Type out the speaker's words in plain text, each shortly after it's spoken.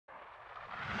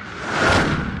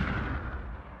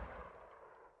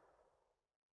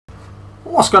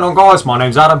What's going on, guys? My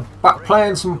name's Adam, back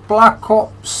playing some Black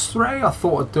Ops 3. I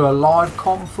thought I'd do a live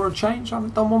com for a change. I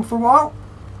haven't done one for a while.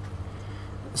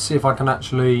 Let's see if I can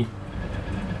actually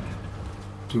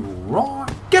do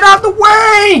alright. Get out of the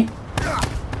way!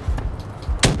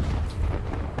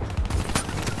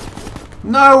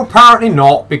 No, apparently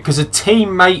not, because a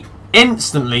teammate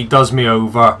instantly does me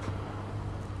over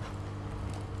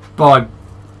by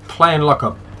playing like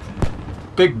a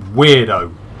big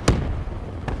weirdo.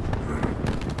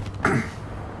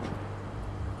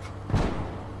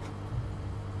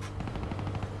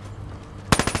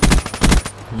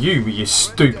 You with your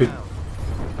stupid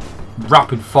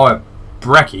rapid fire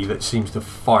brekkie that seems to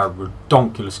fire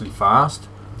redonkulously fast.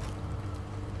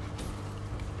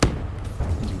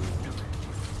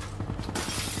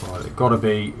 Right, they've got to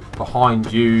be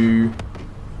behind you.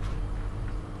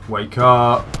 Wake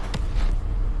up.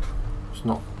 It's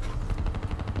not.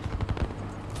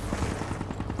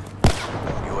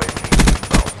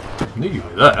 I knew you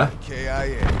were there.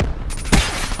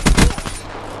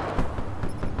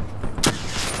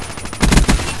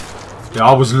 Yeah,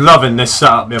 I was loving this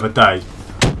setup the other day.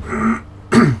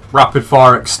 Rapid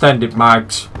fire, extended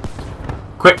mags,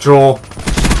 quick draw.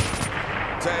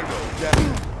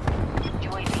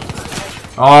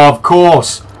 Oh, of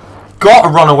course. Got to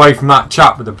run away from that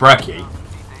chap with the brekkie.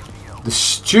 The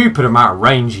stupid amount of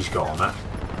range he's got on it.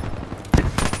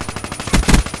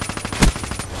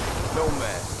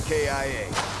 Nomad, KIA.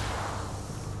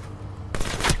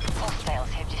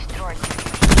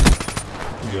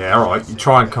 Yeah, alright, you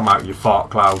try and come out your fart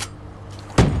cloud.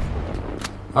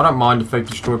 I don't mind if they've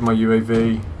destroyed my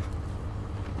UAV.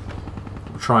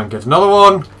 We'll try and get another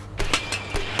one.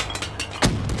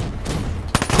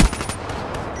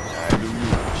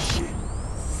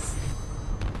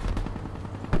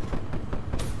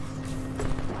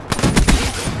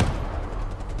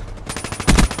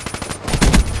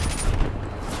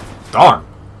 Darn.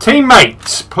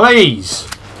 Teammates, please.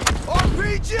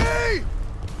 RPG!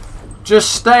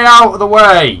 Just stay out of the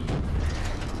way.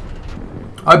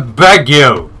 I beg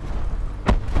you.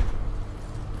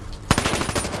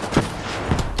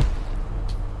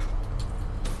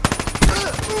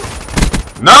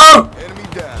 No! Enemy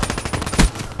down.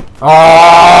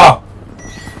 Oh!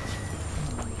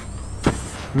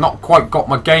 Not quite got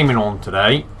my gaming on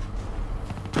today.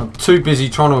 I'm too busy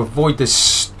trying to avoid this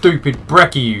stupid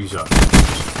brekkie user.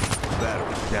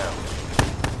 Battery down.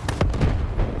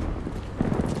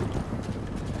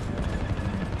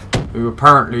 Who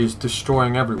apparently is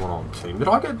destroying everyone on the team. Did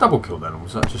I get a double kill then, or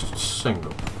was that just a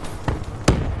single?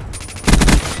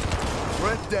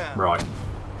 Down. Right.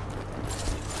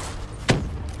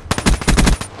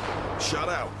 Shut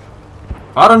out.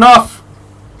 Had enough!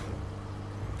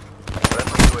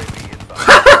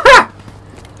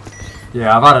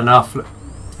 Yeah, I've had enough.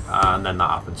 And then that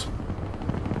happens.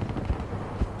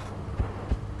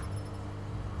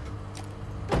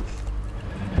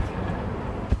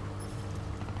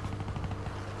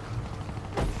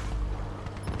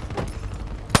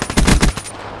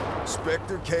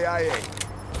 Spectre KIA.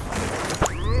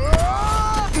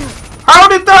 How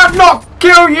did that not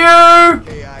kill you?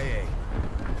 KIA.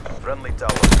 Friendly tower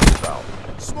out.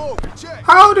 Smoke, check.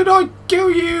 How did I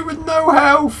kill you with no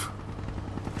health?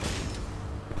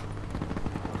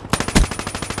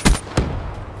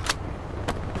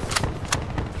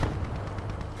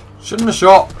 Shouldn't have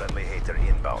shot. Friendly hater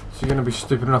inbound. Is he going to be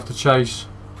stupid enough to chase?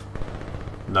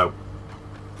 No.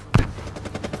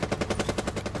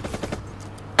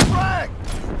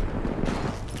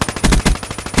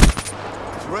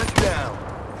 Down.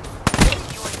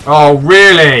 Oh,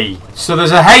 really? So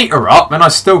there's a hater up and I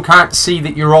still can't see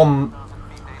that you're on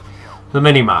the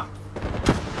minimap.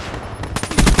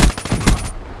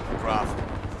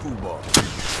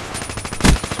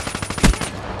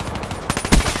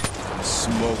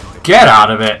 Smoke. Get out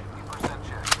of it.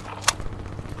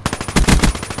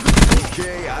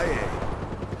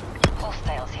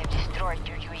 Hostiles have destroyed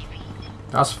your UAV.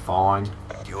 That's fine.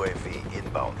 UAV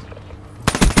inbound.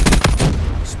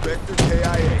 Spectre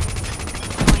KIA.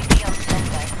 UAV on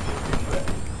standby.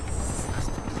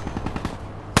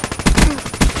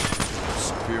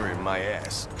 Spear in my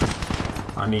ass.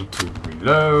 I need to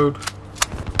reload.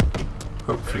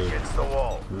 Hopefully Against the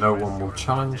wall. no one will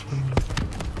challenge me.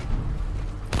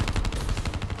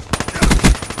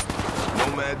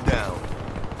 Nomad down.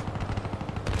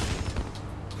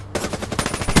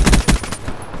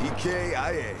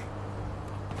 EKIA.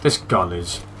 This gun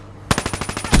is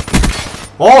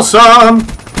awesome!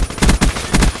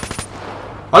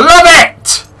 I love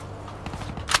it!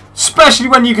 Especially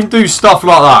when you can do stuff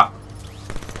like that.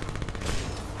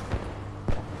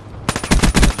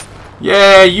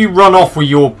 Yeah, you run off with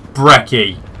your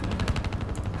brekkie.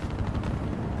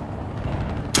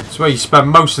 That's where you spend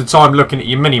most of the time looking at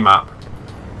your mini-map.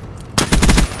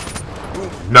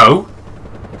 No.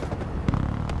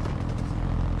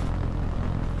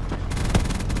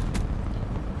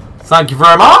 Thank you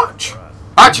very much.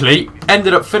 Actually,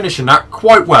 ended up finishing that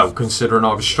quite well, considering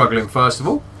I was struggling first of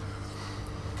all.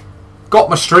 Got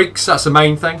my streaks, that's the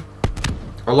main thing.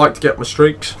 I like to get my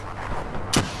streaks.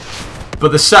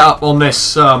 But the setup on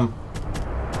this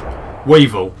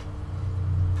Weevil,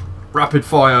 rapid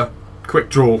fire, quick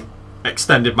draw,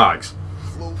 extended mags,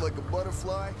 Like a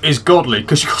butterfly. is godly,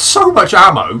 because you've got so much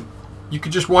ammo, you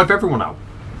could just wipe everyone out.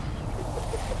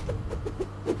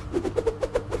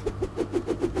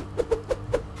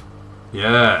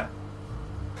 Yeah.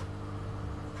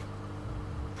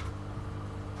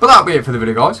 But that'll be it for the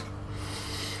video, guys.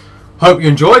 Hope you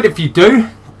enjoyed. If you do,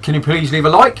 can you please leave a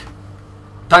like?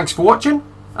 Thanks for watching,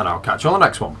 and I'll catch you on the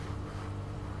next one.